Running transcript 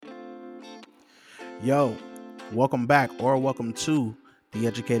Yo, welcome back or welcome to the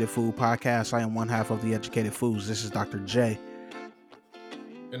Educated Food Podcast. I am one half of the Educated Foods. This is Dr. J.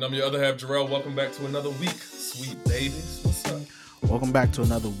 And I'm your other half, Jarrell. Welcome back to another week, sweet babies. What's up? Welcome back to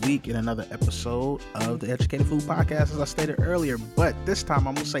another week and another episode of the Educated Food Podcast, as I stated earlier. But this time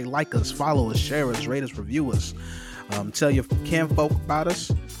I'm going to say like us, follow us, share us, rate us, review us. Tell your kinfolk about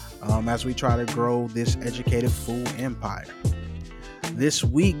us as we try to grow this educated food empire. This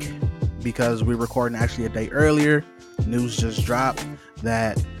week, because we're recording actually a day earlier, news just dropped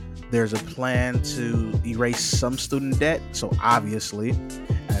that there's a plan to erase some student debt. So obviously,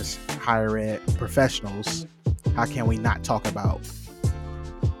 as higher ed professionals, how can we not talk about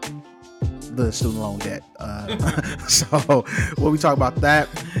the student loan debt? So when we talk about that,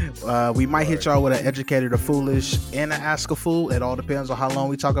 we might hit y'all with an educated or foolish and an ask a fool. It all depends on how long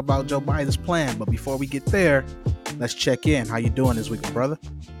we talk about Joe Biden's plan. But before we get there, let's check in. How you doing this week, my brother?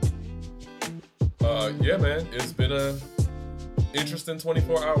 Yeah, man. It's been a interesting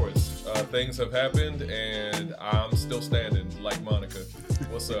 24 hours. Things have happened, and I'm still standing like Monica.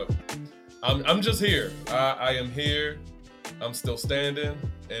 What's up? I'm just here. I am here. I'm still standing,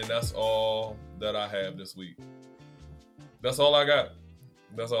 and that's all that I have this week. That's all I got.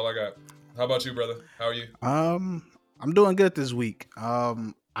 How about you, brother? How are you? I'm doing good this week.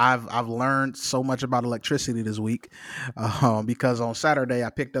 I've learned so much about electricity this week because on Saturday I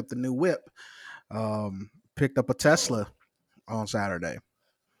picked up the new whip. Picked up a Tesla on Saturday.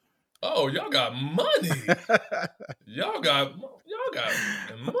 Oh, y'all got money. y'all got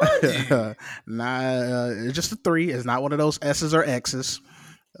money. It's just a 3. It's not one of those S's or X's.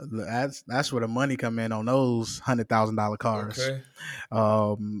 That's where the money come in on those $100,000 cars. Okay.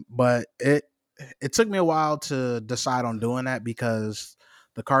 But it took me a while to decide on doing that because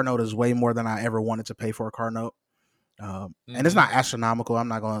the car note is way more than I ever wanted to pay for a car note. And it's not astronomical. I'm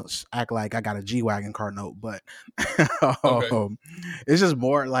not going to act like I got a G-Wagon car note, but it's just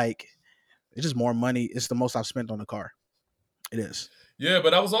more money. It's the most I've spent on the car. It is. Yeah,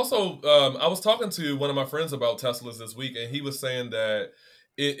 but I was also, I was talking to one of my friends about Teslas this week, and he was saying that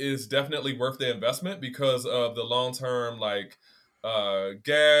it is definitely worth the investment because of the long-term,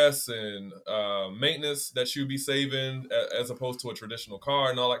 gas and maintenance that you'd be saving as opposed to a traditional car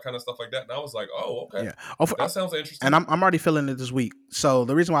and all that kind of stuff like that. And I was like, oh, okay. Yeah. That sounds interesting. And I'm already feeling it this week. So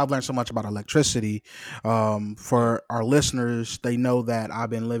the reason why I've learned so much about electricity, for our listeners, they know that I've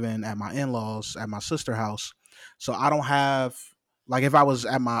been living at my in-laws at my sister's house. So I don't have, like, if I was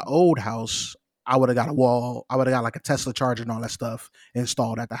at my old house, I would have got a wall. I would have got like a Tesla charger and all that stuff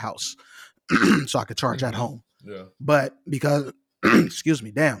installed at the house so I could charge at home. Yeah. But because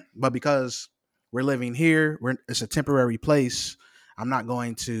but because we're living here, it's a temporary place, I'm not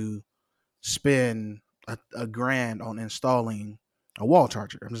going to spend a grand on installing a wall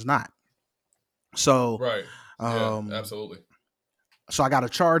charger. I'm just not. So right. Yeah, absolutely. So I got to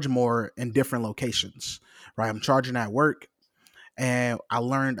charge more in different locations, right? I'm charging at work, and I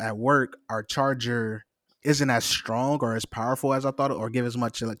learned at work our charger isn't as strong or as powerful as I thought, or give as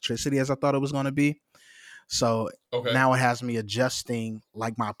much electricity as I thought it was going to be. So now it has me adjusting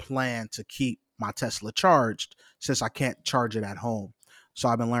like my plan to keep my Tesla charged since I can't charge it at home. So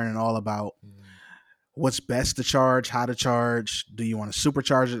I've been learning all about what's best to charge, how to charge. Do you want to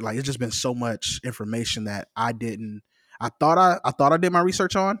supercharge it? Like, it's just been so much information that I thought I did my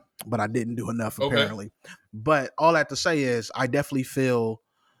research on, but I didn't do enough apparently. But all that to say is I definitely feel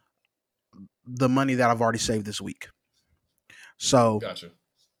the money that I've already saved this week. So gotcha.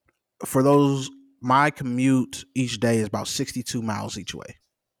 For those, my commute each day is about 62 miles each way.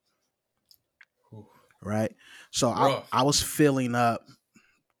 Ooh. Right. So I was filling up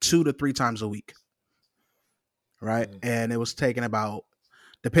 2 to 3 times a week. Right. Mm-hmm. And it was taking about,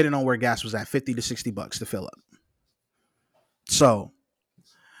 depending on where gas was at, $50 to $60 to fill up. So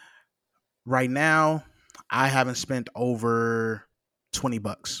right now I haven't spent over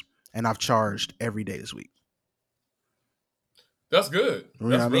 $20 and I've charged every day this week. That's good.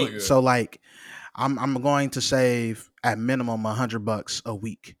 That's really good. So like, I'm going to save at minimum $100 a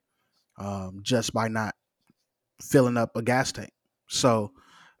week, just by not filling up a gas tank. So,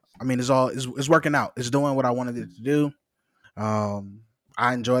 I mean, it's working out. It's doing what I wanted it to do.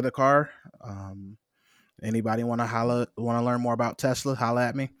 I enjoy the car. Anybody want to learn more about Tesla? Holla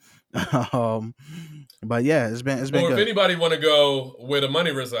at me. But yeah, it's been good. If anybody want to go where the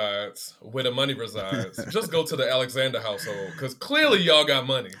money resides, just go to the Alexander household because clearly y'all got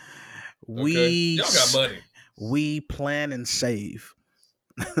money. Okay? Y'all got money. We plan and save.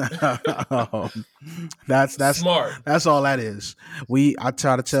 That's smart. That's all that is. I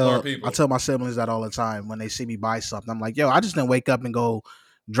tell my siblings that all the time when they see me buy something. I'm like, yo, I just didn't wake up and go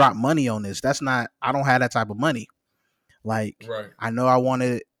drop money on this. I don't have that type of money. Like, Right. I know I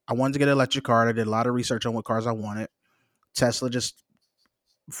wanted to get an electric car. I did a lot of research on what cars I wanted. Tesla, just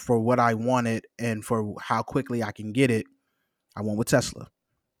for what I wanted and for how quickly I can get it, I went with Tesla.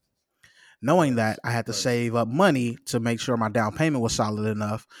 Knowing that I had to save up money to make sure my down payment was solid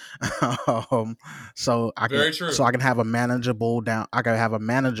enough, so I can have a manageable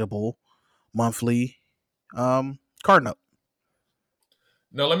monthly car note.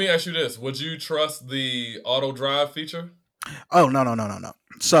 Now let me ask you this: would you trust the auto drive feature? Oh, no.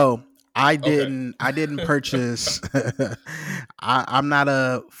 So I didn't purchase. I'm not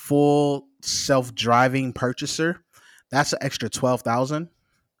a full self-driving purchaser. That's an extra 12,000.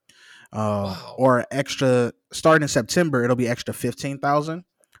 Wow. Or extra, starting in September, it'll be extra 15,000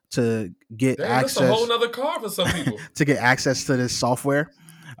 to get access. That's a whole nother car for some people. To get access to this software.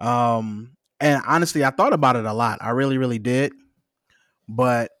 And honestly, I thought about it a lot. I really, really did.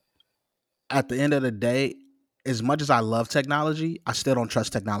 But at the end of the day, as much as I love technology, I still don't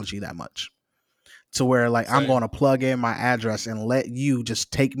trust technology that much. To where, like, same. I'm going to plug in my address and let you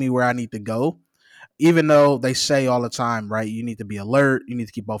just take me where I need to go. Even though they say all the time, right, you need to be alert, you need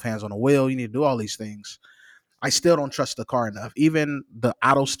to keep both hands on the wheel, you need to do all these things. I still don't trust the car enough. Even the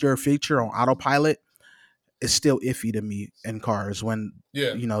auto steer feature on autopilot is still iffy to me in cars when,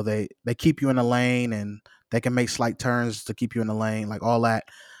 you know, they keep you in the lane and they can make slight turns to keep you in the lane, like all that.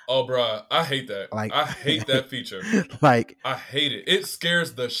 Oh, bro, I hate that. Like, I hate that feature. Like, I hate it. It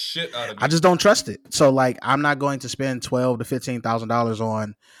scares the shit out of me. I just don't trust it. So, like, I'm not going to spend $12,000 to $15,000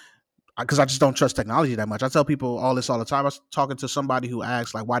 on, because I just don't trust technology that much. I tell people all this all the time. I was talking to somebody who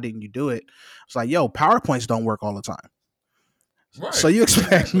asked, like, why didn't you do it? It's like, yo, PowerPoints don't work all the time. Right. So you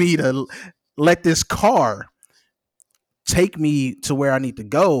expect me to let this car take me to where I need to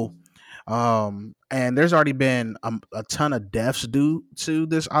go? And there's already been a ton of deaths due to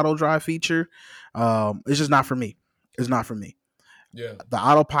this auto drive feature. It's just not for me. It's not for me. Yeah. The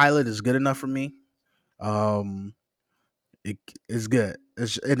autopilot is good enough for me. It is good.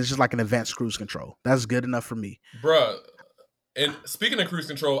 It's just like an advanced cruise control. That's good enough for me. Bruh. And speaking of cruise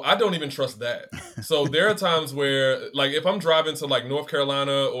control, I don't even trust that. So there are times where, like, if I'm driving to, like, North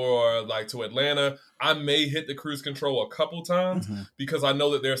Carolina or, like, to Atlanta, I may hit the cruise control a couple times because I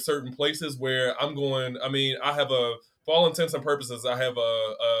know that there are certain places where I'm going. I mean, I have for all intents and purposes, I have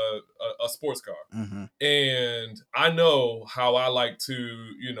a sports car. And I know how I like to,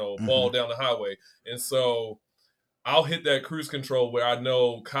 you know, ball down the highway. And so I'll hit that cruise control where I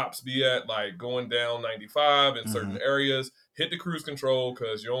know cops be at, like, going down 95 in certain areas. Hit the cruise control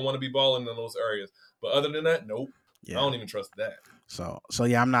because you don't want to be balling in those areas. But other than that, nope. Yeah. I don't even trust that. So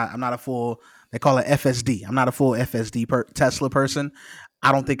yeah, I'm not a full, they call it FSD. I'm not a full FSD Tesla person.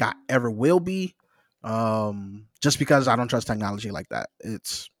 I don't think I ever will be. Just because I don't trust technology like that.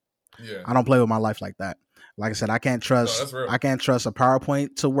 I don't play with my life like that. Like I said, I can't trust a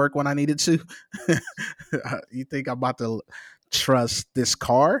PowerPoint to work when I need it to. You think I'm about to trust this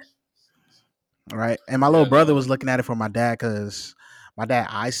car? All right. And my little brother was looking at it for my dad because my dad's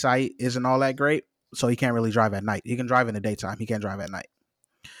eyesight isn't all that great. So he can't really drive at night. He can drive in the daytime. He can't drive at night.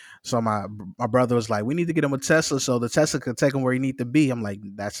 So my brother was like, we need to get him a Tesla so the Tesla can take him where he need to be. I'm like,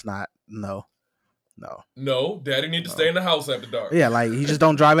 that's not, no. Daddy need to stay in the house after dark. Yeah, like, he just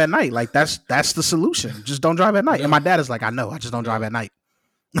don't drive at night. Like, that's the solution. Just don't drive at night. And my dad is like, I know, I just don't drive at night.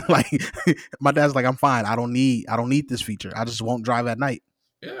 Like, my dad's like, I'm fine. I don't need this feature. I just won't drive at night.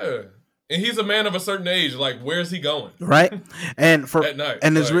 Yeah. And he's a man of a certain age. Like, where's he going? Right. And at night.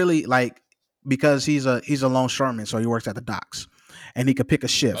 And it's really, like, because he's a longshoreman, so he works at the docks. And he could pick a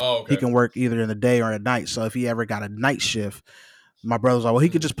shift. Oh, okay. He can work either in the day or at night. So if he ever got a night shift, my brother's like, well, he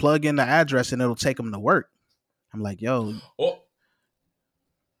could just plug in the address and it'll take him to work. I'm like, yo.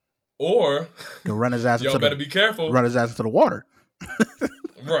 Or he'll run his ass better be careful. Run his ass into the water.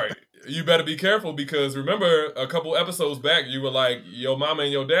 Right. You better be careful because remember a couple episodes back, you were like, your mama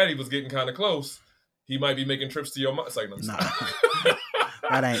and your daddy was getting kind of close. He might be making trips to your mama. It's like, no,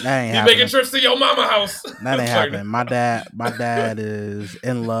 that ain't happening. He making trips to your mama house. That ain't happening. My dad is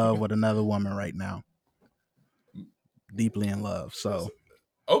in love with another woman right now. Deeply in love. So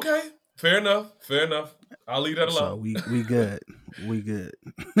okay. Fair enough. I'll leave that alone. So we good. We good.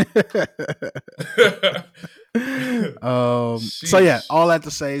 So yeah, all that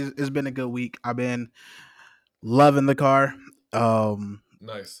to say, it's been a good week. I've been loving the car.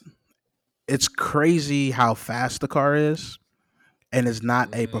 Nice. It's crazy how fast the car is, and it's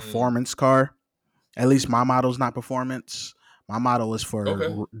not a performance car. At least my model's not performance. My model is for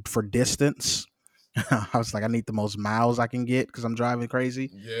distance. I was like, I need the most miles I can get because I'm driving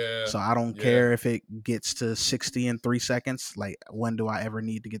crazy. Yeah. So I don't Yeah. care if it gets to 60 in 3 seconds. Like, when do I ever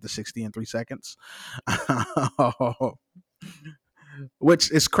need to get to 60 in 3 seconds?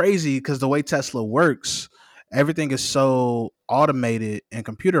 Which is crazy because the way Tesla works, everything is so automated and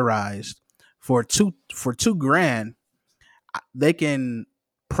computerized. For 2 grand, they can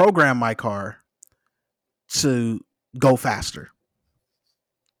program my car to go faster.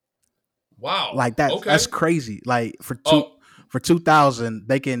 Wow. Like that's Okay. crazy. Like Oh, for 2,000,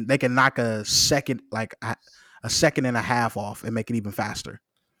 they can knock a second, like a second and a half off and make it even faster.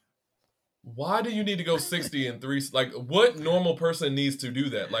 why do you need to go 60 and three? Like, what normal person needs to do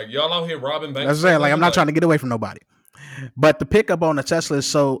that? Like, y'all out here robbing banks? That's For a saying, like, I'm living? not Like, trying to get away from nobody. But the pickup on the Tesla is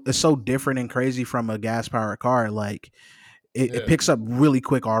so different and crazy from a gas powered car. Like it yeah. picks up really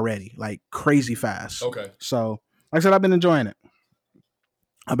quick already, like crazy fast. Okay. So like I said, I've been enjoying it.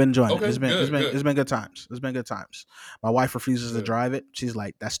 Okay. It's been Good. it's been good times. It's been good times. My wife refuses to Good. drive it. She's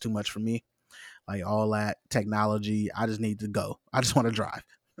like, that's too much for me. Like all that technology, I just need to go. I just want to drive.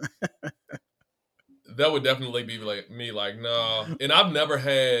 That would definitely be like me. Like, nah. And I've never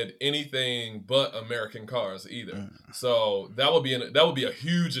had anything but American cars either. So that would be a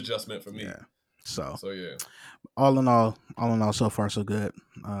huge adjustment for me. Yeah. So yeah. all in all, so far so good.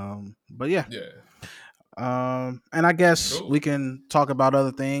 But yeah. Yeah. And I guess Cool. we can talk about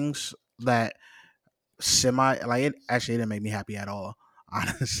other things that it didn't make me happy at all,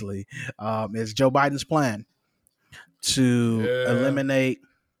 honestly. It's Joe Biden's plan to eliminate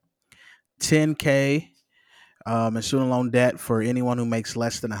 10K in student loan debt for anyone who makes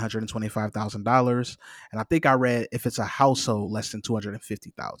less than $125,000, and I think I read if it's a household less than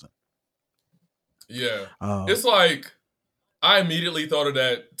 $250,000. Yeah, it's like I immediately thought of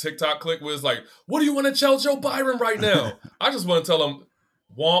that TikTok clip was like, "What do you want to tell Joe Biden right now?" I just want to tell him,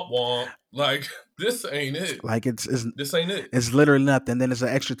 "Womp womp." Like, this ain't it. Like this ain't it. It's literally nothing. Then there's an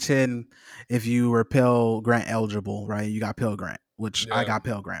extra 10 if you were Pell Grant eligible, right? You got Pell Grant, which I got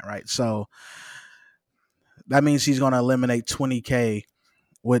Pell Grant, right? So that means he's going to eliminate 20K,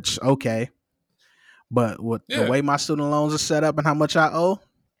 which okay, but the way my student loans are set up and how much I owe,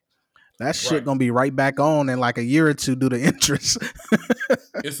 that shit gonna be right back on in like a year or two due to interest.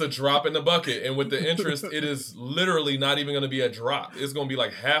 It's a drop in the bucket, and with the interest, it is literally not even going to be a drop. It's going to be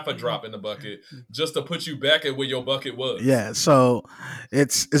like half a drop in the bucket just to put you back at where your bucket was. Yeah, so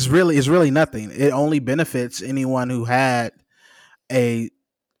it's really nothing. It only benefits anyone who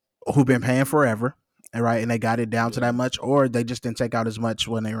who've been paying forever, right, and they got it down to that much, or they just didn't take out as much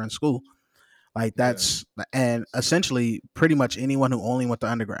when they were in school. Like that's and essentially pretty much anyone who only went to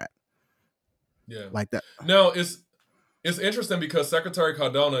undergrad. Yeah, like that. No, it's interesting because Secretary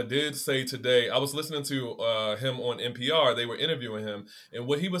Cardona did say today, I was listening to him on NPR, they were interviewing him, and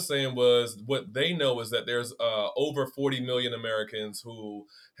what he was saying was what they know is that there's over 40 million Americans who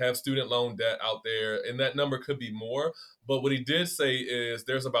have student loan debt out there, and that number could be more. But what he did say is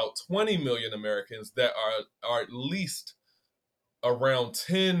there's about 20 million Americans that are at least around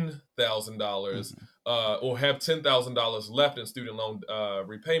 $10,000 or have $10,000 left in student loan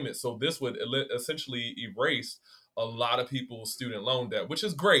repayment. So this would essentially erase a lot of people's student loan debt, which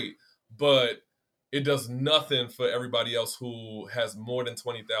is great, but it does nothing for everybody else who has more than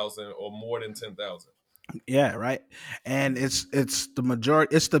 20,000 or more than 10,000. Yeah, right. And it's the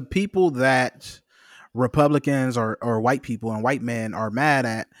majority. It's the people that Republicans or white people and white men are mad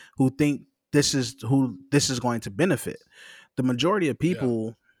at who think this is going to benefit. The majority of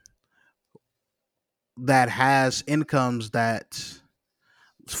people that has incomes that,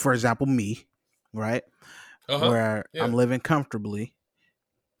 for example, me, right, where I'm living comfortably,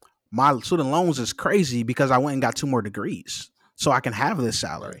 my student loans is crazy because I went and got 2 more degrees so I can have this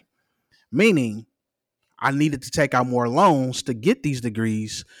salary. Meaning I needed to take out more loans to get these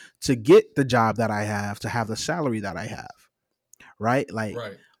degrees, to get the job that I have, to have the salary that I have. Right? Like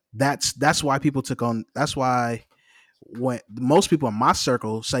that's why people took on, that's why when most people in my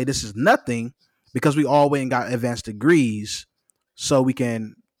circle say this is nothing, because we all went and got advanced degrees so we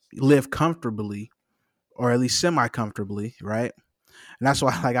can live comfortably, or at least semi-comfortably, right? And that's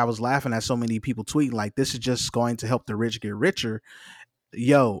why, like, I was laughing at so many people tweeting like, this is just going to help the rich get richer.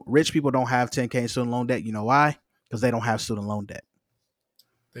 Yo, rich people don't have 10K in student loan debt. You know why? Because they don't have student loan debt.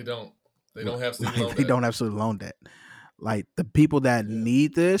 They don't have student loan debt. They don't have student loan debt. Like, the people that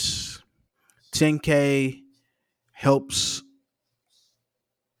need this, 10K helps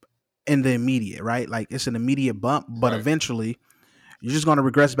in the immediate, right? Like, it's an immediate bump, but eventually you're just going to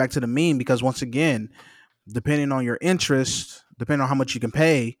regress back to the mean, because once again, depending on your interest, depending on how much you can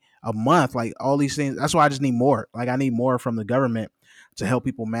pay a month, like all these things, that's why I just need more. Like, I need more from the government to help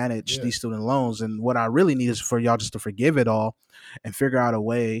people manage these student loans. And what I really need is for y'all just to forgive it all and figure out a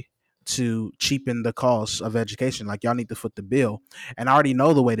way to cheapen the cost of education. Like, y'all need to foot the bill. And I already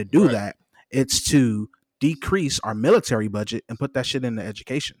know the way to do that. It's to decrease our military budget and put that shit into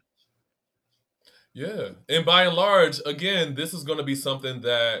education. Yeah. And by and large, again, this is going to be something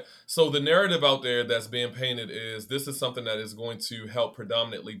that, so the narrative out there that's being painted is this is something that is going to help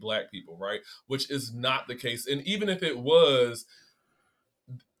predominantly Black people, right? Which is not the case. And even if it was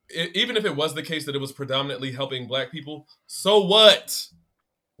the case that it was predominantly helping Black people, so what?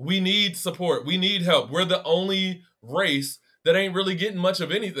 We need support. We need help. We're the only race that ain't really getting much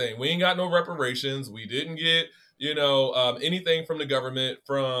of anything. We ain't got no reparations. We didn't get anything from the government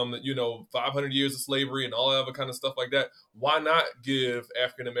from 500 years of slavery and all that other kind of stuff like that. Why not give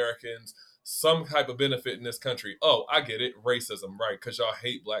African Americans some type of benefit in this country? Oh, I get it, racism, right? Because y'all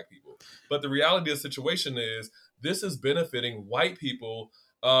hate Black people. But the reality of the situation is this is benefiting white people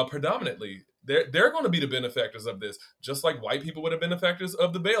predominantly. They're going to be the benefactors of this, just like white people were the benefactors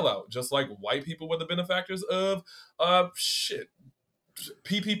of the bailout, just like white people were the benefactors of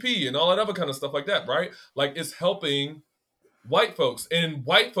PPP and all that other kind of stuff like that, right? Like, it's helping white folks, and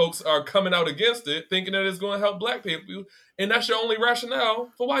white folks are coming out against it, thinking that it's going to help Black people, and that's your only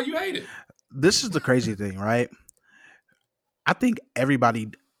rationale for why you hate it. This is the crazy thing, right? I think everybody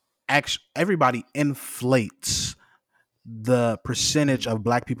inflates the percentage of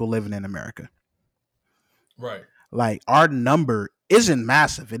Black people living in America. Right. Like, our number isn't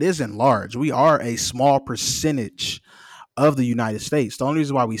massive. It isn't large. We are a small percentage of the United States. The only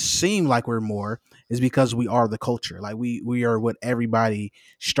reason why we seem like we're more is because we are the culture. Like, we are what everybody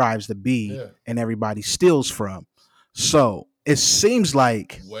strives to be and everybody steals from. So it seems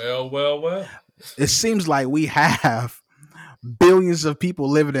like it seems like we have billions of people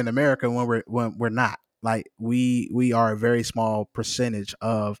living in America when we're not. Like, we are a very small percentage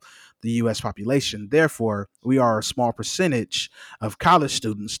of the U.S. population. Therefore, we are a small percentage of college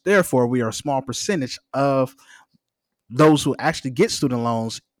students. Therefore, we are a small percentage of those who actually get student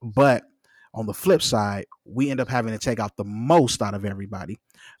loans. But on the flip side, we end up having to take out the most out of everybody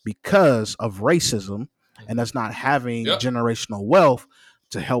because of racism and us not having generational wealth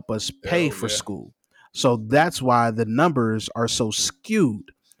to help us pay for school. So that's why the numbers are so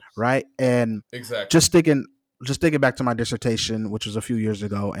skewed, right? And just thinking back to my dissertation, which was a few years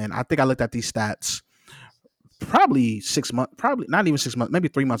ago, and I think I looked at these stats probably not even 6 months, maybe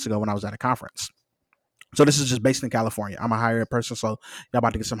 3 months ago when I was at a conference. So this is just based in California. I'm a higher ed person, so y'all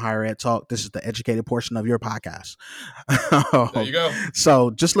about to get some higher ed talk. This is the educated portion of your podcast. There you go.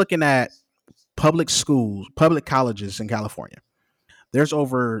 So just looking at public schools, public colleges in California, there's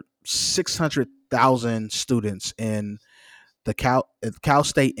over 600,000 students in the Cal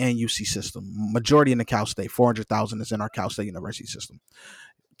State and UC system. Majority in the Cal State, 400,000 is in our Cal State University system.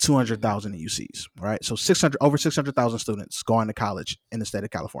 200,000 in UCs, right? So over 600,000 students going to college in the state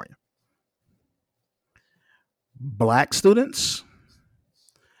of California. Black students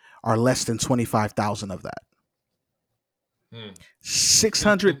are less than 25,000 of that.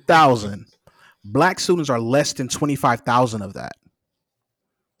 600,000 Black students are less than 25,000 of that.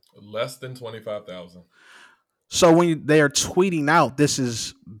 Less than 25,000. So when they are tweeting out this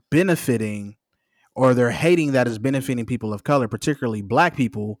is benefiting, or they're hating that is benefiting people of color, particularly Black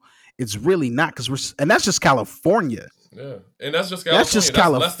people, it's really not, because and that's just California. Yeah, and that's just California. That's just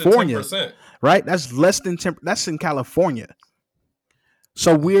California, less than 10%. Right? That's less than 10%. That's in California.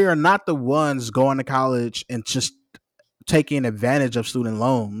 So we are not the ones going to college and just taking advantage of student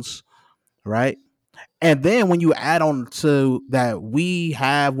loans, right? And then when you add on to that, we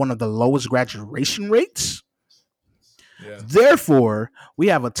have one of the lowest graduation rates. Yeah. Therefore, we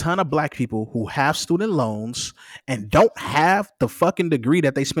have a ton of Black people who have student loans and don't have the fucking degree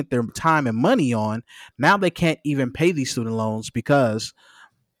that they spent their time and money on. Now they can't even pay these student loans because,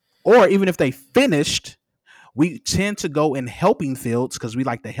 or even if they finished, we tend to go in helping fields because we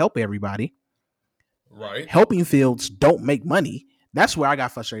like to help everybody. Right. Helping fields don't make money. That's where I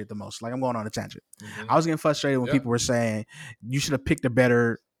got frustrated the most. Like, I'm going on a tangent. Mm-hmm. I was getting frustrated when people were saying you should have picked a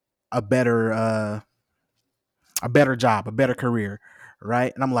better job, a better career,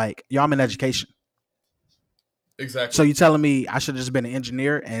 right? And I'm like, yo, I'm in education. Exactly. So you telling me I should have just been an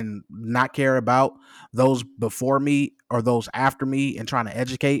engineer and not care about those before me or those after me and trying to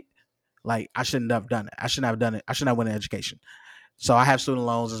educate? Like, I shouldn't have done it. I shouldn't have done it. I shouldn't have went in education. So I have student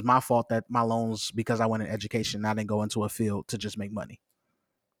loans. It's my fault that my loans, because I went in education, I didn't go into a field to just make money.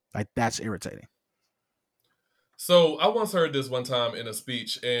 Like, that's irritating. So I once heard this one time in a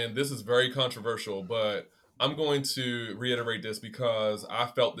speech, and this is very controversial, but I'm going to reiterate this because I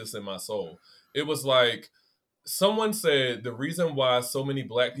felt this in my soul. It was like, someone said the reason why so many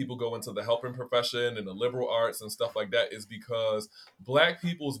black people go into the helping profession and the liberal arts and stuff like that is because black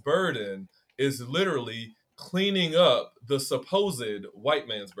people's burden is literally cleaning up the supposed white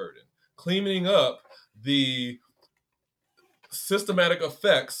man's burden, cleaning up the systematic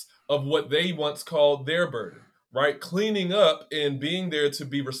effects of what they once called their burden, right? Cleaning up and being there to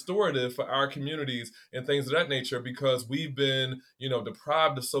be restorative for our communities and things of that nature, because we've been,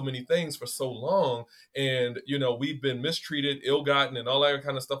 deprived of so many things for so long. And, we've been mistreated, ill-gotten, and all that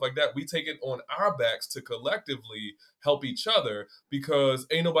kind of stuff like that. We take it on our backs to collectively help each other because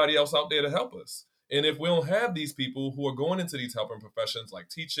ain't nobody else out there to help us. And if we don't have these people who are going into these helping professions like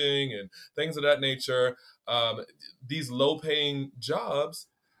teaching and things of that nature, these low-paying jobs,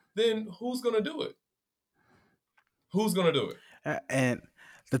 then who's going to do it? Who's going to do it? And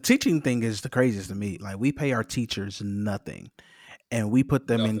the teaching thing is the craziest to me. Like, we pay our teachers nothing, and we put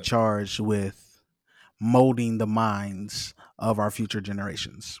them in charge with molding the minds of our future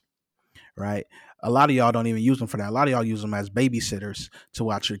generations, right? A lot of y'all don't even use them for that. A lot of y'all use them as babysitters to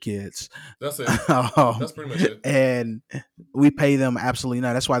watch your kids. That's it. That's pretty much it. And we pay them absolutely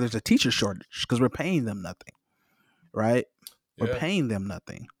nothing. That's why there's a teacher shortage, because we're paying them nothing, right? We're paying them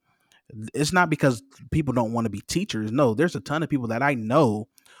nothing. It's not because people don't want to be teachers. No, there's a ton of people that I know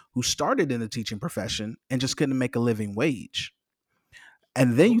who started in the teaching profession and just couldn't make a living wage.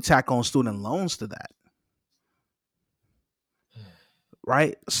 And then you tack on student loans to that.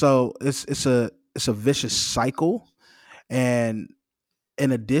 Right? So it's a vicious cycle. And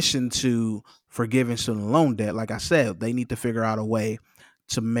in addition to forgiving student loan debt, like I said, they need to figure out a way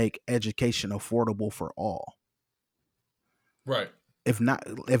to make education affordable for all. Right. If not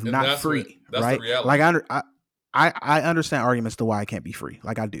free, right? Like I understand arguments to why it can't be free.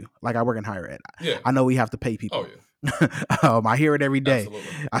 Like I do. Like I work in higher ed. Yeah. I know we have to pay people. Oh yeah. I hear it every day.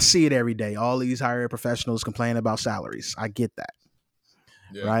 Absolutely. I see it every day. All these higher ed professionals complain about salaries. I get that.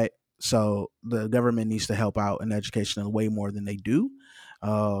 Yeah. Right. So the government needs to help out in education way more than they do,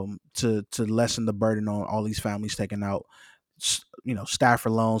 to lessen the burden on all these families taking out,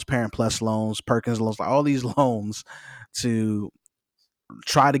 Stafford loans, Parent Plus loans, Perkins loans, like all these loans to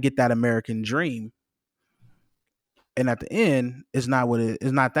try to get that American dream. And at the end, it's not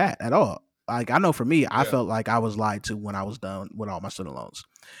that at all. Like, I know for me, I felt like I was lied to when I was done with all my student loans,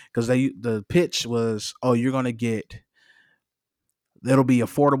 because the pitch was, oh, it'll be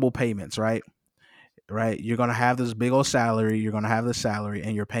affordable payments, right? Right. You're going to have this big old salary. You're going to have the salary,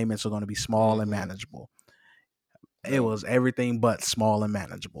 and your payments are going to be small and manageable. It was everything but small and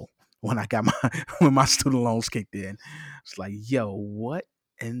manageable. When I got when my student loans kicked in, it's like, yo, what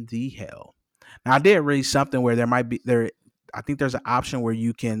in the hell? Now, I did read something where I think there's an option where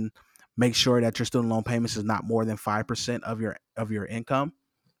you can make sure that your student loan payments is not more than 5% of your income.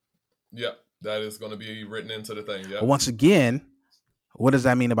 Yeah, that is going to be written into the thing. Yeah. But once again, what does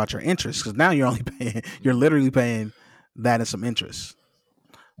that mean about your interest? Because now you're literally paying that and some interest.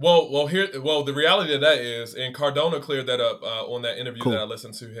 Well, the reality of that is, and Cardona cleared that up on that interview that I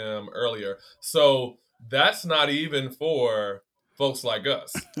listened to him earlier. So that's not even for folks like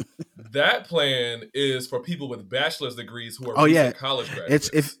us. That plan is for people with bachelor's degrees who are recent college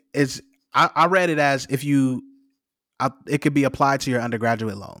graduates. I read it as it could be applied to your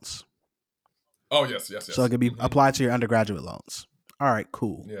undergraduate loans. Oh, yes. So it could be applied to your undergraduate loans. All right,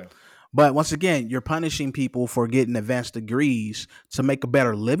 cool. Yeah. But once again, you're punishing people for getting advanced degrees to make a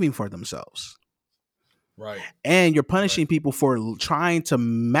better living for themselves. Right. And you're punishing people for trying to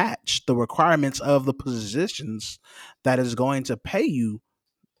match the requirements of the positions that is going to pay you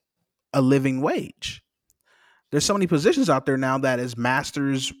a living wage. There's so many positions out there now that is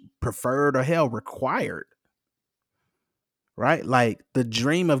master's preferred or hell required. Right? Like, the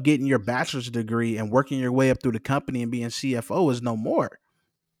dream of getting your bachelor's degree and working your way up through the company and being CFO is no more.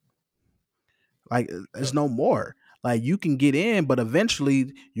 Like, there's no more. Like, you can get in, but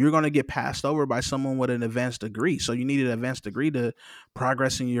eventually you're going to get passed over by someone with an advanced degree. So you need an advanced degree to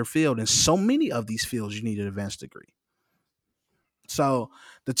progress in your field. And so many of these fields, you need an advanced degree. So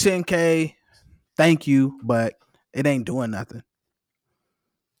the 10K, thank you, but it ain't doing nothing.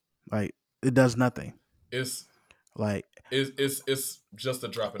 Like, it does nothing. It's just a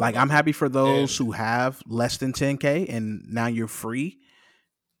drop in like, I'm happy for those who have less than 10K and now you're free.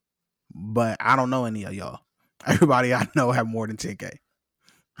 But I don't know any of y'all. Everybody I know have more than 10K.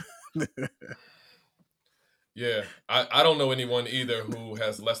 Yeah, I don't know anyone either who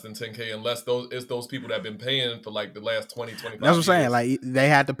has less than 10K, unless those people that have been paying for like the last 20, 25 That's what I'm saying. Like, they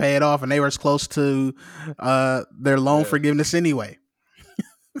had to pay it off, and they were as close to their loan forgiveness anyway.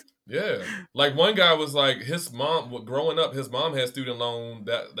 Yeah, like one guy was like, his mom growing up, his mom had student loan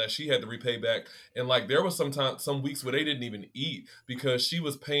that she had to repay back, and like there was some weeks where they didn't even eat because she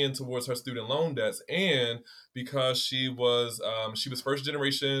was paying towards her student loan debts, and because she was first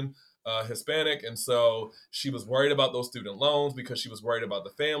generation Hispanic, and so she was worried about those student loans because she was worried about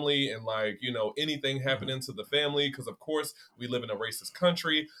the family and like anything happening to the family because of course we live in a racist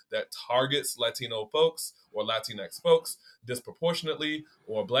country that targets Latino folks or Latinx folks disproportionately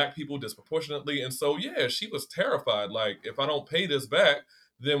or black people disproportionately. And so, yeah, she was terrified. Like, if I don't pay this back,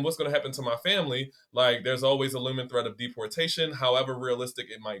 then what's going to happen to my family? Like, there's always a looming threat of deportation, however realistic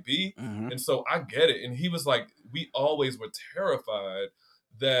it might be. Mm-hmm. And so I get it. And he was like, we always were terrified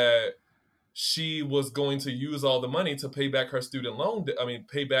that she was going to use all the money to pay back her student loan.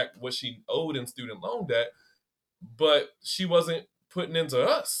 Pay back what she owed in student loan debt, but she wasn't putting into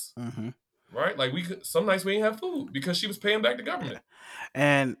us. Mm-hmm. Right? Like some nights we didn't have food because she was paying back the government.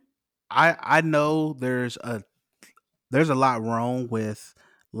 And I know there's a lot wrong with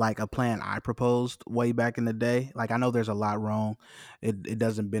like a plan I proposed way back in the day. Like I know there's a lot wrong. It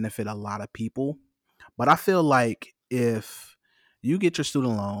doesn't benefit a lot of people. But I feel like if you get your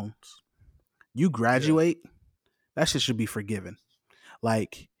student loans, you graduate, that shit should be forgiven.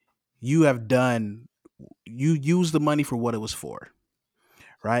 Like you use the money for what it was for.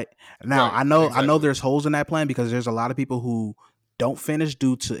 Right now, Right, I know there's holes in that plan because there's a lot of people who don't finish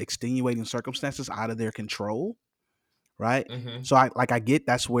due to extenuating circumstances out of their control. Right. Mm-hmm. So I get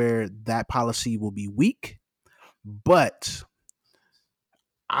that's where that policy will be weak, but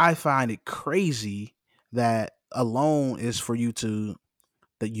I find it crazy that a loan is for you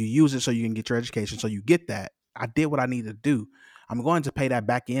that you use it so you can get your education. So you get that. I did what I need to do. I'm going to pay that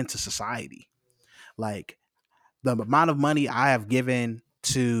back into society. Like the amount of money I have given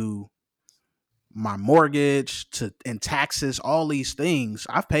to my mortgage and taxes, all these things,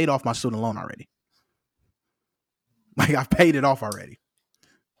 I've paid off my student loan already. Like I've paid it off already.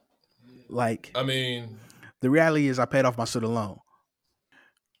 Like the reality is I paid off my student loan.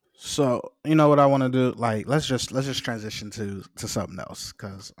 So you know what I want to do? Like let's just transition to something else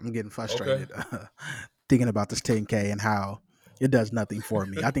because I'm getting frustrated thinking about this 10K and how it does nothing for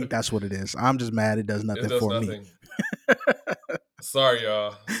me. I think that's what it is. I'm just mad it does nothing for me. Sorry,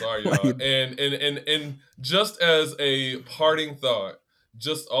 y'all. And just as a parting thought,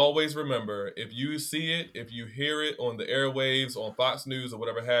 just always remember, if you see it, if you hear it on the airwaves, on Fox News or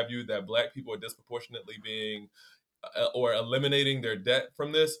whatever have you, that black people are disproportionately being or eliminating their debt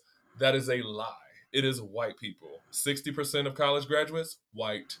from this, that is a lie. It is white people. 60% of college graduates,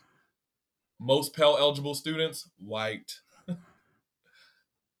 white. Most Pell eligible students, white.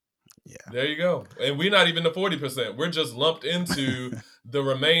 Yeah. There you go. And we're not even the 40%. We're just lumped into the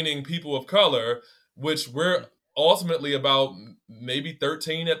remaining people of color, which we're ultimately about maybe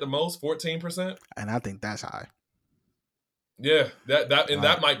 13 at the most, 14%. And I think that's high. Yeah,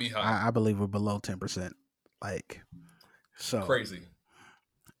 that might be high. I believe we're below 10%. Like, so crazy.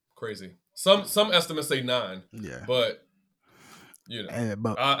 Some estimates say 9. Yeah, but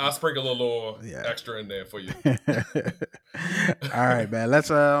I sprinkle a little extra in there for you. All right, man. Let's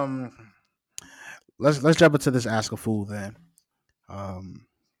jump into this Ask a Fool then.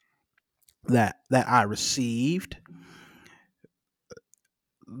 That I received.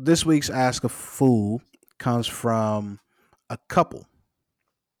 This week's Ask a Fool comes from a couple,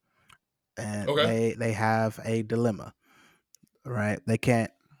 and they have a dilemma. Right? They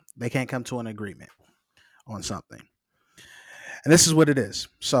can't come to an agreement on something. And this is what it is.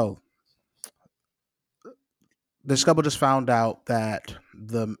 So this couple just found out that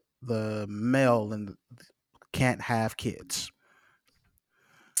the male can't have kids.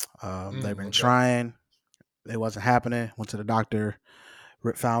 They've been trying. It wasn't happening. Went to the doctor.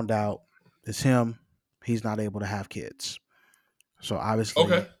 Found out it's him. He's not able to have kids. So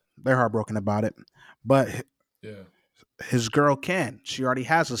obviously they're heartbroken about it. But his girl can. She already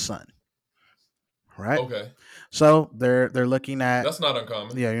has a son. Right? Okay. So they're looking at. That's not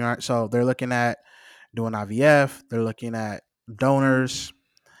uncommon. Yeah, you're right. So they're looking at doing IVF. They're looking at donors.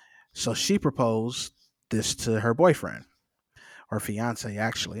 So she proposed this to her boyfriend or fiance,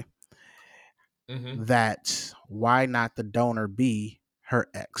 actually. Mm-hmm. That why not the donor be her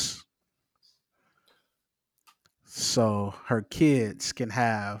ex? So her kids can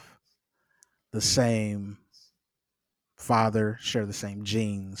have the same father, share the same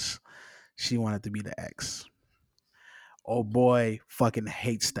genes. She wanted to be the ex. Oh boy, fucking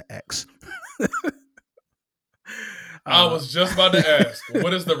hates the ex. I was just about to ask,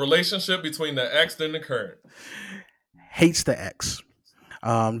 what is the relationship between the ex and the current? Hates the ex.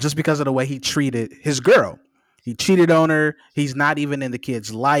 Just because of the way he treated his girl. He cheated on her. He's not even in the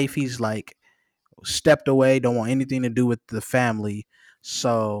kid's life. He's like stepped away, don't want anything to do with the family.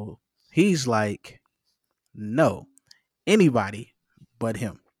 So he's like, no, anybody but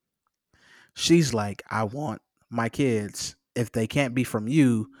him. She's like, I want my kids. If they can't be from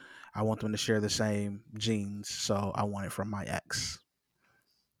you, I want them to share the same genes. So I want it from my ex.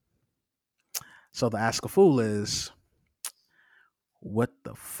 So the ask a fool is, what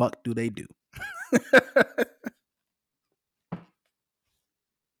the fuck do they do?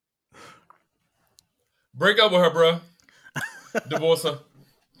 Break up with her, bro. Divorce her.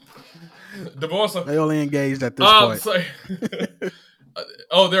 Divorce her. They only engaged at this point. Sorry.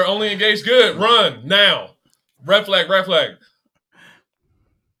 Oh, they're only engaged. Good. Run now. Red flag. Red flag.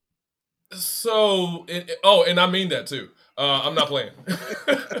 So, and I mean that too. I'm not playing.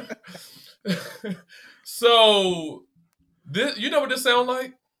 So, this, you know what this sound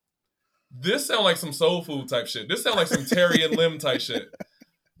like? This sound like some soul food type shit. This sound like some Terry and Lim type shit.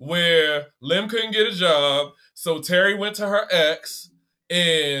 Where Lim couldn't get a job, so Terry went to her ex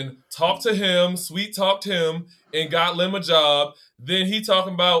and talked to him, sweet talked him, and got Lim a job. Then he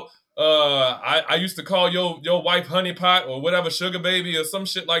talking about, I used to call your wife honey pot or whatever, sugar baby or some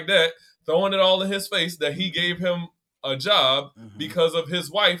shit like that, throwing it all in his face that he gave him a job because of his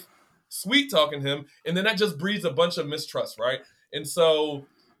wife sweet talking him. And then that just breeds a bunch of mistrust, right? And so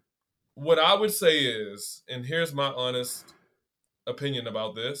what I would say is, and here's my honest opinion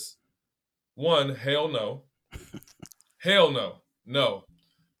about this. One, hell no. Hell no. No.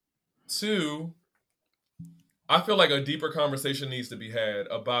 Two, I feel like a deeper conversation needs to be had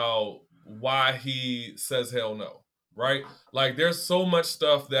about why he says hell no, right? Like there's so much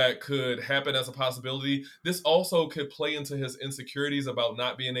stuff that could happen as a possibility. This also could play into his insecurities about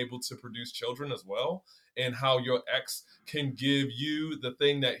not being able to produce children as well, and how your ex can give you the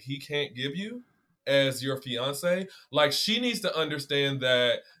thing that he can't give you as your fiance. Like she needs to understand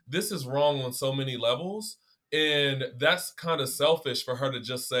that this is wrong on so many levels. And that's kind of selfish for her to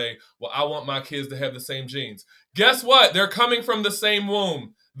just say, well, I want my kids to have the same genes. Guess what? They're coming from the same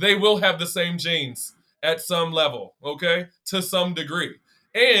womb. They will have the same genes at some level, okay? To some degree.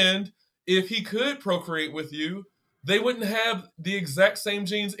 And if he could procreate with you, they wouldn't have the exact same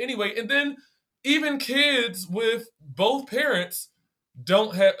genes anyway. And then even kids with both parents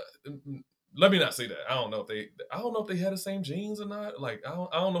don't have, let me not say that. I don't know if they had the same genes or not. Like I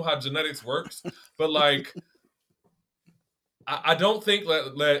don't know how genetics works, but like I don't think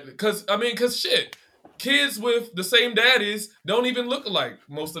that because shit, kids with the same daddies don't even look alike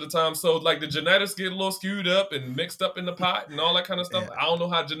most of the time. So like the genetics get a little skewed up and mixed up in the pot and all that kind of stuff. Yeah. I don't know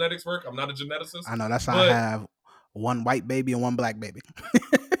how genetics work. I'm not a geneticist. I know that's how I have one white baby and one black baby.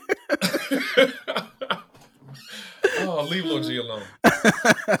 Oh, leave Lil G alone.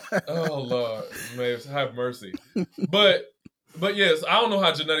 Oh Lord, may have mercy. But yes, I don't know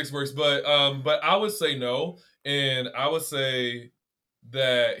how genetics works, but I would say no, and I would say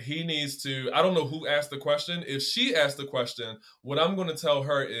that he needs to. I don't know who asked the question. If she asked the question, what I'm going to tell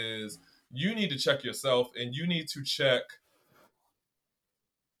her is, you need to check yourself, and you need to check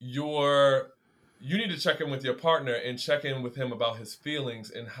you need to check in with your partner and check in with him about his feelings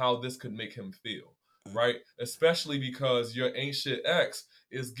and how this could make him feel. Right? Especially because your ancient ex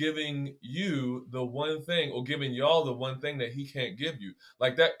is giving you the one thing, or giving y'all the one thing that he can't give you.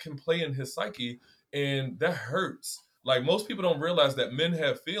 Like that can play in his psyche, and that hurts. Like most people don't realize that men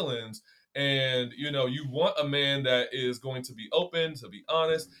have feelings, and you want a man that is going to be open, to be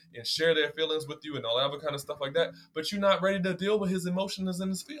honest, and share their feelings with you and all that other kind of stuff like that. But you're not ready to deal with his emotions and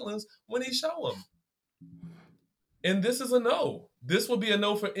his feelings when he show them. And this is a no. This would be a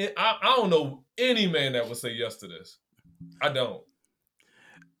no for. I don't know any man that would say yes to this. I don't.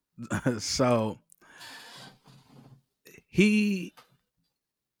 So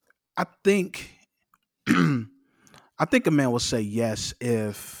I think a man will say yes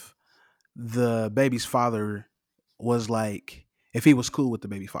if the baby's father was like, if he was cool with the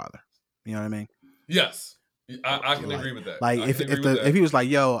baby father. You know what I mean? Yes, I can agree with that. Like if he was like,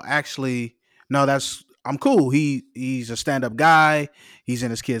 yo, actually, no, I'm cool. He's a stand-up guy. He's in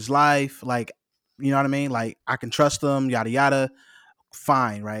his kid's life. Like, you know what I mean? Like, I can trust him, yada, yada.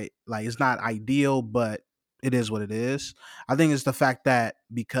 Fine, right? Like, it's not ideal, but it is what it is. I think it's the fact that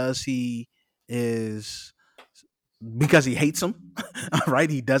because he hates him, right?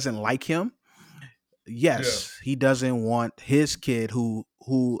 He doesn't like him. Yes, yeah. He doesn't want his kid, who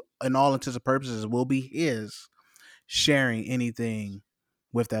in all intents and purposes will be his, sharing anything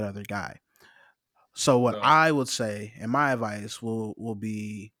with that other guy. So what I would say, and my advice will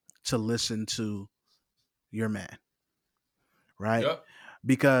be to listen to your man, right? Yep.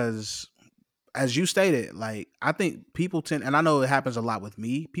 Because as you stated, like I think people tend, and I know it happens a lot with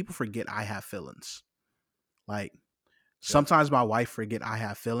me. People forget I have feelings. Like Yep. sometimes my wife forget I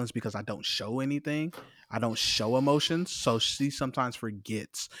have feelings because I don't show anything. I don't show emotions, so she sometimes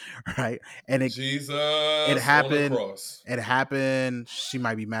forgets, right? And it Jesus on the happened. cross. It happened. She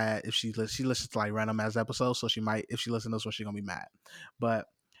might be mad if she listens to like random ass episodes, so she might if she listens to this one, she's gonna be mad. But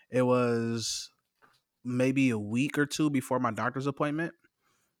it was maybe a week or two before my doctor's appointment.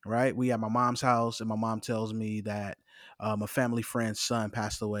 Right, we at my mom's house, and my mom tells me that a family friend's son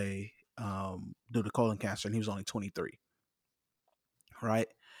passed away due to colon cancer, and he was only 23. Right,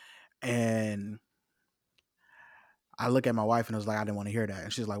 and I look at my wife and I was like, I didn't want to hear that.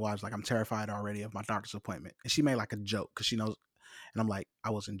 And she's like, well, I was like, I'm terrified already of my doctor's appointment. And she made like a joke because she knows. And I'm like,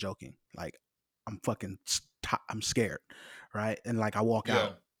 I wasn't joking. Like, I'm fucking, I'm scared. Right. And like, I walk Yeah.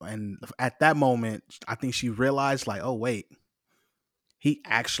 out. And at that moment, I think she realized, like, oh, wait, he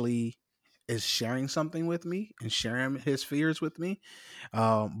actually is sharing something with me and sharing his fears with me.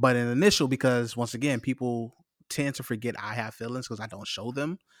 But in initial, because once again, people tend to forget I have feelings because I don't show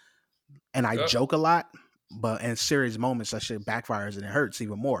them. And I Yep. joke a lot, but in serious moments, that shit backfires and it hurts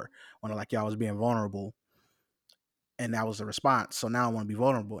even more when like y'all was being vulnerable, and that was the response. So now I want to be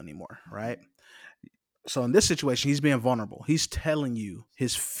vulnerable anymore, right? So in this situation, he's being vulnerable. He's telling you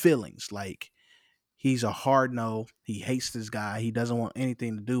his feelings, like he's a hard no. He hates this guy. He doesn't want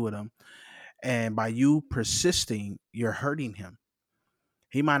anything to do with him. And by you persisting, you're hurting him.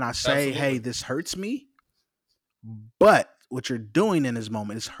 He might not say, "Hey, Absolutely. this hurts me," but what you're doing in this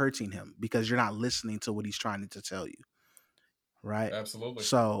moment is hurting him because you're not listening to what he's trying to tell you. Right? Absolutely.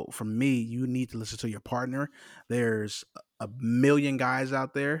 So for me, you need to listen to your partner. There's a million guys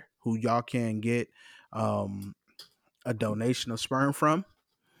out there who y'all can get um, a donation of sperm from.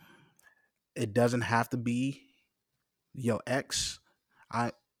 It doesn't have to be your ex.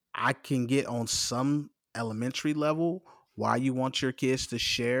 I I can get on some elementary level why you want your kids to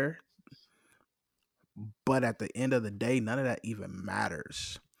share, but at the end of the day, none of that even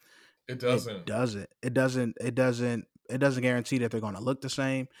matters. It It doesn't. doesn't. It doesn't. It doesn't. It doesn't guarantee that they're going to look the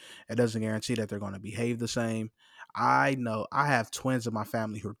same. It doesn't guarantee that they're going to behave the same. I know I have twins in my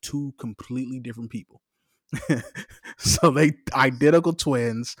family who are two completely different people. So they identical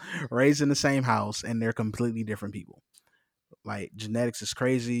twins raised in the same house and they're completely different people. Like genetics is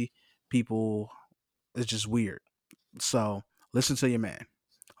crazy. People, it's just weird. So listen to your man.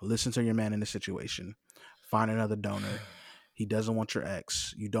 Listen to your man in this situation. Find another donor. He doesn't want your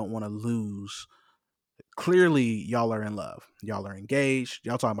ex. You don't want to lose. Clearly y'all are in love. Y'all are engaged.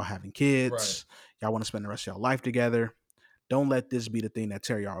 Y'all talking about having Right. kids. Y'all want to spend the rest of your life together. Don't let this be the thing that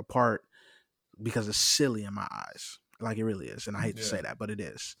tear y'all apart because it's silly in my eyes. Like it really is. And I hate to Yeah. say that, but it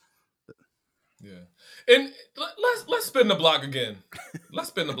is. Yeah. And let's spin the block again. Let's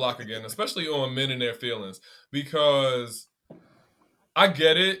spin the block again, especially on men and their feelings, because I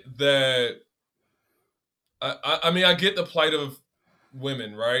get it that I mean I get the plight of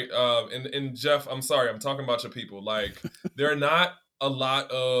women, right? And Jeff, I'm sorry, I'm talking about your people. Like there are not a lot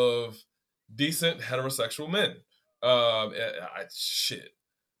of decent heterosexual men. Shit.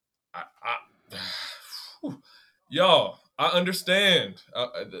 Whew. Y'all, I understand.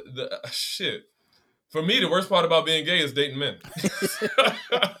 Shit. For me, the worst part about being gay is dating men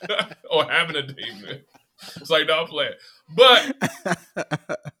or having a date men. It's like, no, I'm playing. But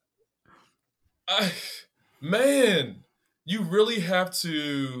man, you really have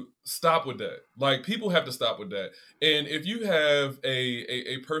to stop with that. Like people have to stop with that. And if you have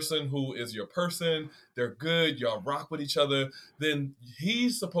a person who is your person, they're good, y'all rock with each other, then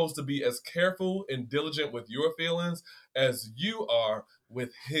he's supposed to be as careful and diligent with your feelings as you are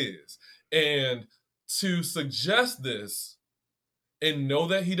with his. And to suggest this and know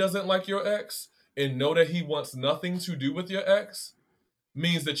that he doesn't like your ex and know that he wants nothing to do with your ex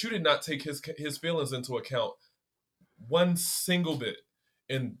means that you did not take his feelings into account one single bit,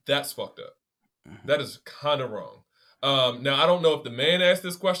 and that's fucked up. That is kind of wrong. Now I don't know if the man asked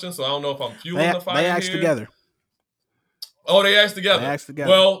this question, so I don't know if I'm fueling the They fire act here. together. Oh, they asked together. They act together.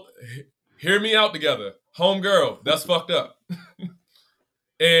 Well, hear me out together, homegirl. That's fucked up.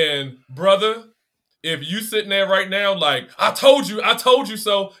 And brother, if you sitting there right now, like I told you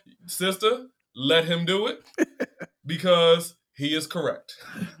so, sister, let him do it because he is correct.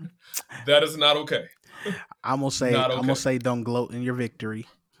 That is not okay. I'm gonna say don't gloat in your victory.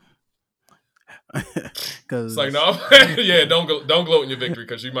 It's like no, yeah, don't gloat in your victory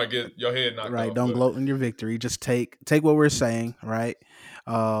because you might get your head knocked right. off. Don't gloat in your victory. Just take what we're saying, right?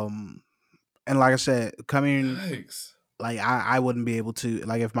 And like I said, coming Yikes. like I wouldn't be able to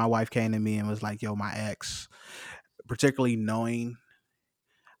like if my wife came to me and was like, "Yo, my ex," particularly knowing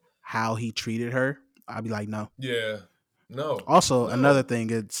how he treated her, I'd be like, no. Yeah. No. Also, another No. thing,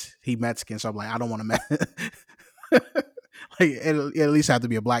 it's he Mexican, so I'm like, I don't want to like it at least have to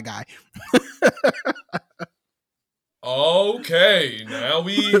be a black guy. Okay. Now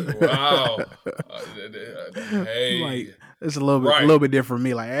wow. Hey. Like it's a little bit different for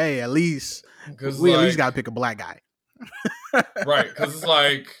me. Like, hey, at least we at least got to pick a black guy. Right, because it's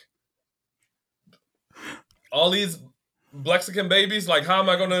like all these Mexican babies. Like, how am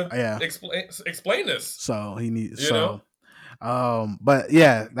I gonna explain this? So he needs but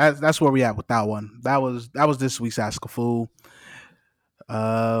yeah, that's where we at with that one. That was this week's Ask a Fool.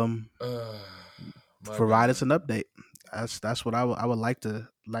 Provide us an update. That's what I would like to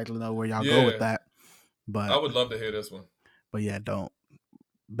know where y'all go with that. But I would love to hear this one. But yeah, don't,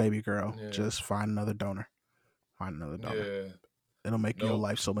 baby girl, just find another donor. Find another donor. Yeah. It'll make your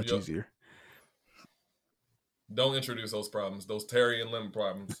life so much easier. Don't introduce those problems. Those Terry and Lim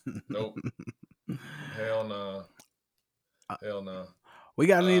problems. Nope. Hell no. Hell no. We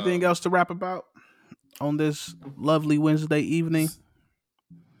got anything else to rap about on this lovely Wednesday evening?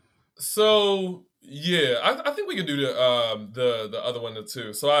 So yeah, I think we could do the other one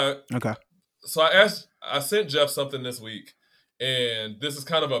too. So I sent Jeff something this week, and this is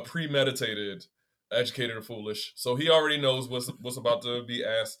kind of a premeditated Educated or Foolish. So he already knows what's about to be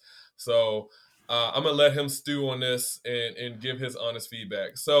asked. So I'm gonna let him stew on this and give his honest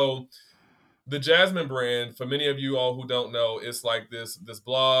feedback. So the Jasmine brand, for many of you all who don't know, it's like this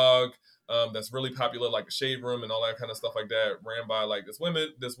blog that's really popular, like the Shade Room and all that kind of stuff like that, ran by like this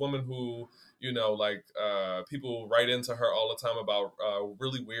woman who, you know, like people write into her all the time about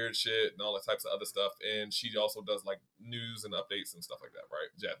really weird shit and all the types of other stuff. And she also does like news and updates and stuff like that, right?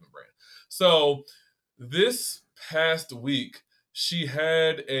 Jasmine brand. So this past week, she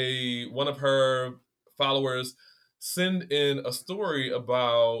had one of her followers send in a story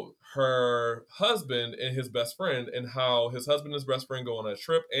about her husband and his best friend, and how his husband and his best friend go on a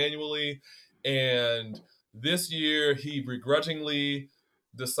trip annually. And this year he begrudgingly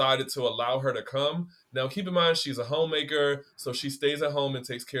decided to allow her to come. Now, keep in mind, she's a homemaker, so she stays at home and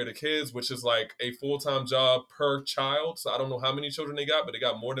takes care of the kids, which is like a full-time job per child. So I don't know how many children they got, but they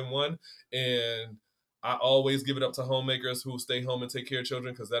got more than one. And I always give it up to homemakers who stay home and take care of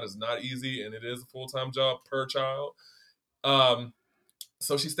children, because that is not easy, and it is a full-time job per child.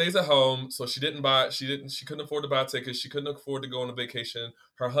 So she stays at home. So she couldn't afford to buy tickets. She couldn't afford to go on a vacation.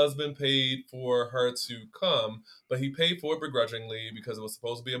 Her husband paid for her to come, but he paid for it begrudgingly because it was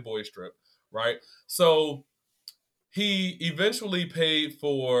supposed to be a boys' trip, right? So he eventually paid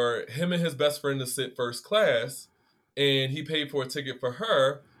for him and his best friend to sit first class, and he paid for a ticket for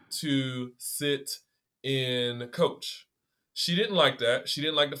her to sit in coach. She didn't like that. She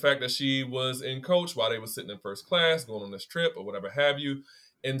didn't like the fact that she was in coach while they were sitting in first class, going on this trip or whatever have you.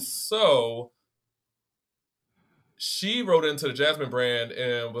 And so she wrote into the Jasmine brand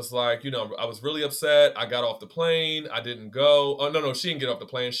and was like, you know, I was really upset. I got off the plane. I didn't go. Oh, no, she didn't get off the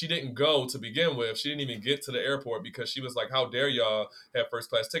plane. She didn't go to begin with. She didn't even get to the airport because she was like, how dare y'all have first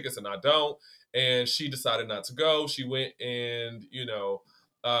class tickets and I don't? And she decided not to go. She went and, you know,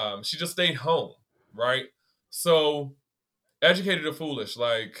 she just stayed home, right? So Educated or Foolish,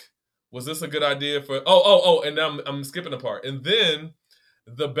 like, was this a good idea for... and I'm skipping a part. And then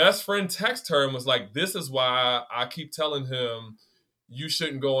the best friend texted her and was like, this is why I keep telling him you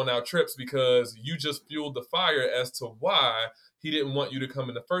shouldn't go on our trips, because you just fueled the fire as to why he didn't want you to come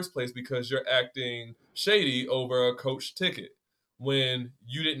in the first place, because you're acting shady over a coach ticket when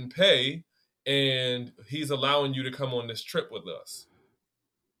you didn't pay and he's allowing you to come on this trip with us.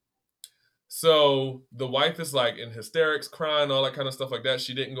 So the wife is like in hysterics, crying, all that kind of stuff like that.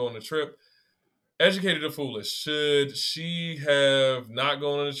 She didn't go on the trip. Educated or Foolish, should she have not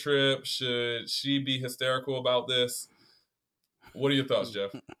gone on a trip? Should she be hysterical about this? What are your thoughts,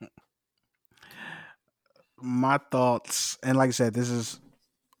 Jeff? My thoughts, and like I said,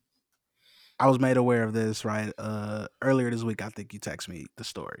 I was made aware of this, right? Earlier this week, I think you texted me the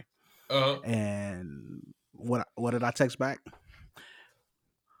story. And what did I text back?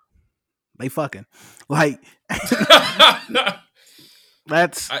 They fucking, like,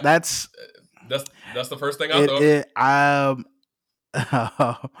 that's the first thing I thought.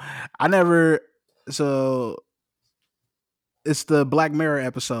 I never. So it's the Black Mirror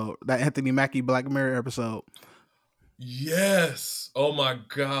episode, that Anthony Mackie Black Mirror episode. Yes. Oh my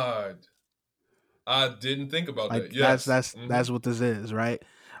God. I didn't think about that. Yes. That's what this is, right?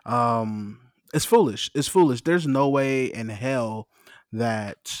 It's foolish. It's foolish. There's no way in hell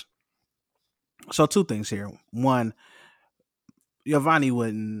that. So two things here. One, Giovanni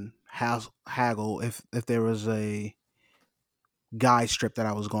wouldn't haggle if there was a guys trip that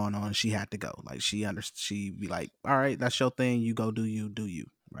I was going on. She had to go. Like she be like, all right, that's your thing. You go do you.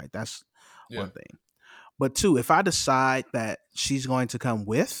 Right. That's Yeah. one thing. But two, if I decide that she's going to come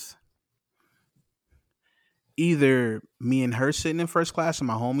with, either me and her sitting in first class and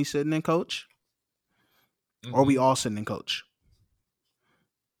my homie sitting in coach, or we all sitting in coach,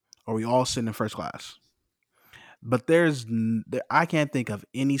 or we all sitting in first class. But I can't think of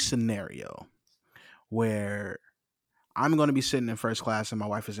any scenario where I'm going to be sitting in first class and my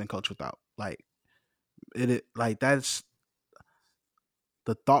wife is in coach without. Like like that's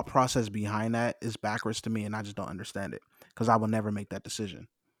the thought process behind that is backwards to me, and I just don't understand it because I will never make that decision.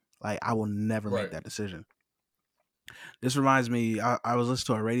 Like I will never make that decision. This reminds me, I was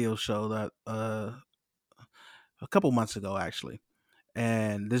listening to a radio show that a couple months ago actually,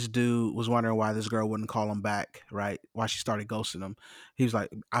 and this dude was wondering why this girl wouldn't call him back, right? Why she started ghosting him. He was like,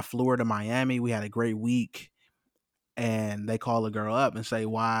 I flew her to Miami. We had a great week. And they call the girl up and say,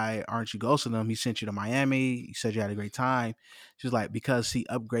 why aren't you ghosting him? He sent you to Miami. You said you had a great time. She's like, because he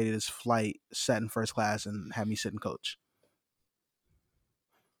upgraded his flight, sat in first class, and had me sit in coach.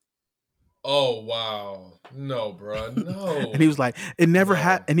 Oh, wow. No, bro. No. And he was like, it never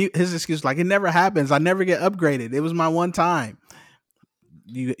happened. And his excuse was like, it never happens. I never get upgraded. It was my one time.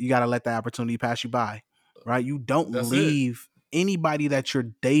 You got to let that opportunity pass you by, right? You don't leave anybody that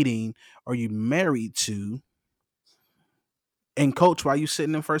you're dating or you married to and coach while you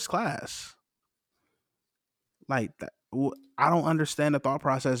sitting in first class. Like that, I don't understand the thought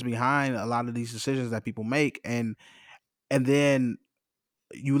process behind a lot of these decisions that people make, and then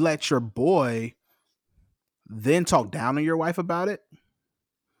you let your boy then talk down on your wife about it.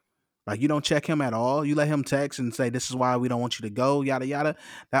 Like you don't check him at all. You let him text and say, "This is why we don't want you to go." Yada yada.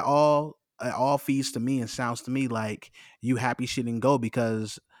 That all feeds to me and sounds to me like you happy she didn't go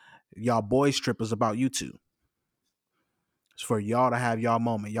because y'all boys trip is about you two. It's for y'all to have y'all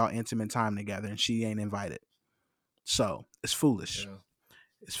moment, y'all intimate time together, and she ain't invited. So it's foolish. Yeah.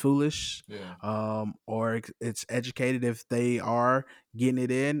 It's foolish. Yeah. Or it's educated if they are getting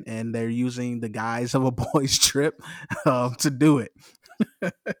it in and they're using the guise of a boys trip to do it.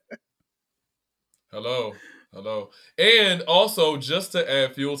 Hello. And also, just to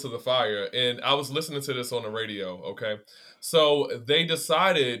add fuel to the fire, and I was listening to this on the radio, okay? So they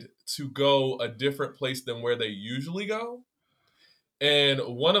decided to go a different place than where they usually go. And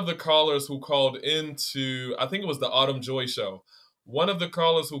one of the callers who called into, I think it was the Autumn Joy show, one of the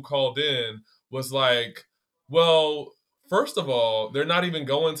callers who called in was like, well, first of all, they're not even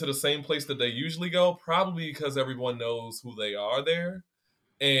going to the same place that they usually go, probably because everyone knows who they are there.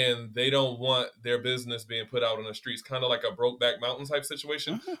 And they don't want their business being put out on the streets, kind of like a Brokeback Mountain type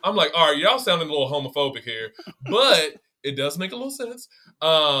situation. I'm like, all right, y'all sounding a little homophobic here, but it does make a little sense.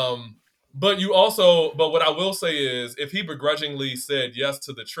 But what I will say is, if he begrudgingly said yes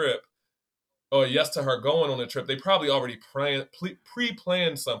to the trip, or yes to her going on the trip, they probably already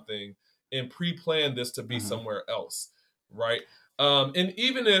pre-planned something and pre-planned this to be somewhere else, right? And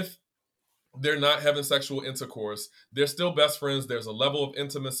even if they're not having sexual intercourse, they're still best friends. There's a level of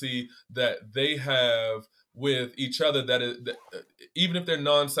intimacy that they have with each other even if they're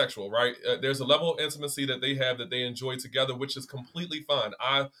non-sexual, right? There's a level of intimacy that they have that they enjoy together, which is completely fine.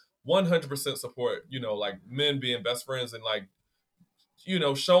 I 100% support, like men being best friends and like,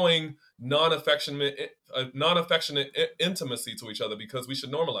 showing non-affectionate intimacy to each other, because we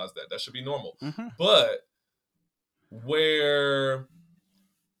should normalize that. That should be normal. But where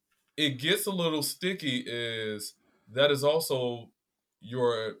it gets a little sticky is that is also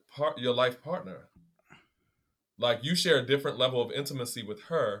your life partner. Like you share a different level of intimacy with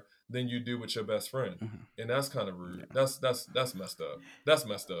her than you do with your best friend. And that's kind of rude. Yeah. That's messed up. That's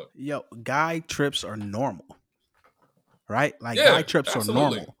messed up. Yo, guy trips are normal. Right? Like guy trips are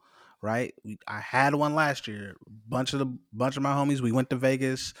normal. Right? I had one last year. Bunch of my homies, we went to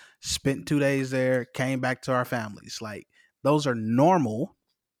Vegas, spent 2 days there, came back to our families. Like those are normal.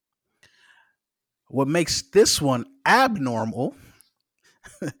 What makes this one abnormal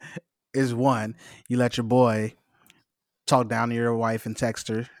is one, you let your boy talk down to your wife and text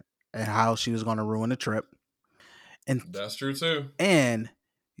her and how she was going to ruin the trip. And that's true too. And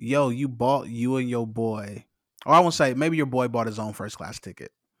you and your boy, or I won't say, maybe your boy bought his own first class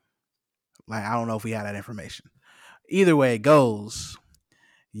ticket. Like, I don't know if we had that information. Either way it goes,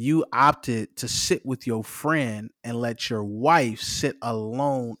 you opted to sit with your friend and let your wife sit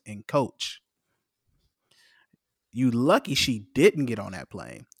alone and coach. You lucky she didn't get on that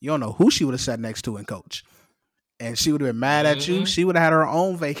plane. You don't know who she would have sat next to and coach. And she would have been mad at you. She would have had her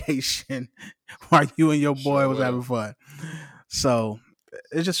own vacation while you and your boy was having fun. So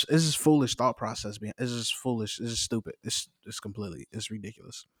it's just foolish thought process. It's just foolish. It's just stupid. It's completely. It's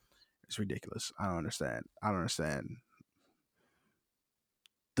ridiculous. It's ridiculous. I don't understand. I don't understand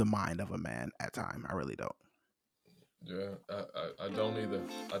the mind of a man at time. I really don't. Yeah, I don't either.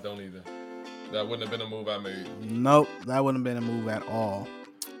 I don't either. That wouldn't have been a move I made. Nope, that wouldn't have been a move at all.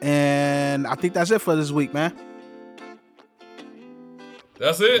 And I think that's it for this week, man.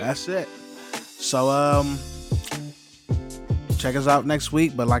 That's it. That's it. So, check us out next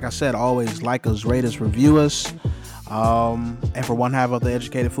week. But like I said, always like us, rate us, review us. And for one half of the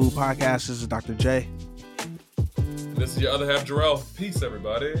Educated Food Podcast, this is Dr. J. And this is your other half, Jarrell. Peace,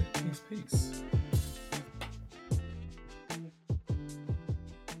 everybody. Peace, peace.